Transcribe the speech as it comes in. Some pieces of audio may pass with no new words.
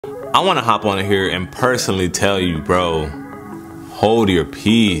I want to hop on here and personally tell you, bro, hold your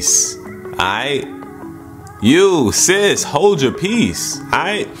peace. Alright? You, sis, hold your peace.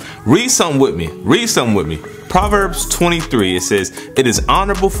 Alright? Read something with me. Read something with me. Proverbs 23, it says, it is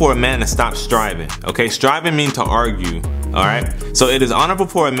honorable for a man to stop striving. Okay, striving means to argue. Alright? So it is honorable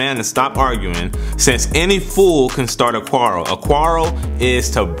for a man to stop arguing, since any fool can start a quarrel. A quarrel is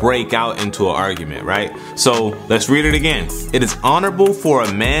to break out into an argument, right? So let's read it again. It is honorable for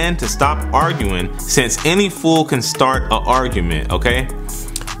a man to stop arguing, since any fool can start an argument, okay?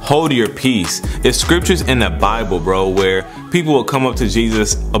 Hold your peace. There's scriptures in the Bible, bro, where people will come up to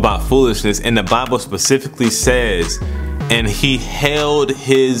Jesus about foolishness, and the Bible specifically says, and he held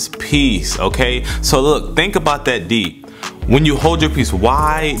his peace, okay? So look, think about that deep. When you hold your peace,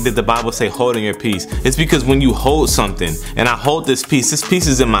 why did the Bible say holding your peace? It's because when you hold something, and I hold this peace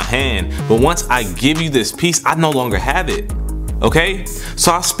is in my hand, but once I give you this peace, I no longer have it. Okay?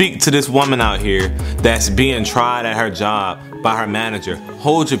 So I speak to this woman out here that's being tried at her job by her manager.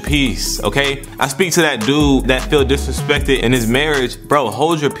 Hold your peace, okay? I speak to that dude that feel disrespected in his marriage. Bro,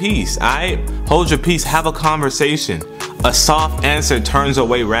 hold your peace, alright? Hold your peace, have a conversation. A soft answer turns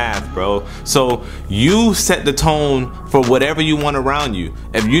away wrath, bro. So you set the tone for whatever you want around you.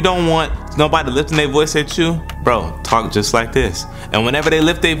 If you don't want nobody lifting their voice at you, bro, talk just like this. And whenever they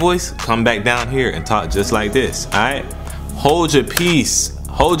lift their voice, come back down here and talk just like this, alright? Hold your peace.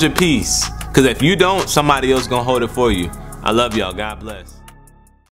 Hold your peace. Because if you don't, somebody else gonna hold it for you. I love y'all. God bless.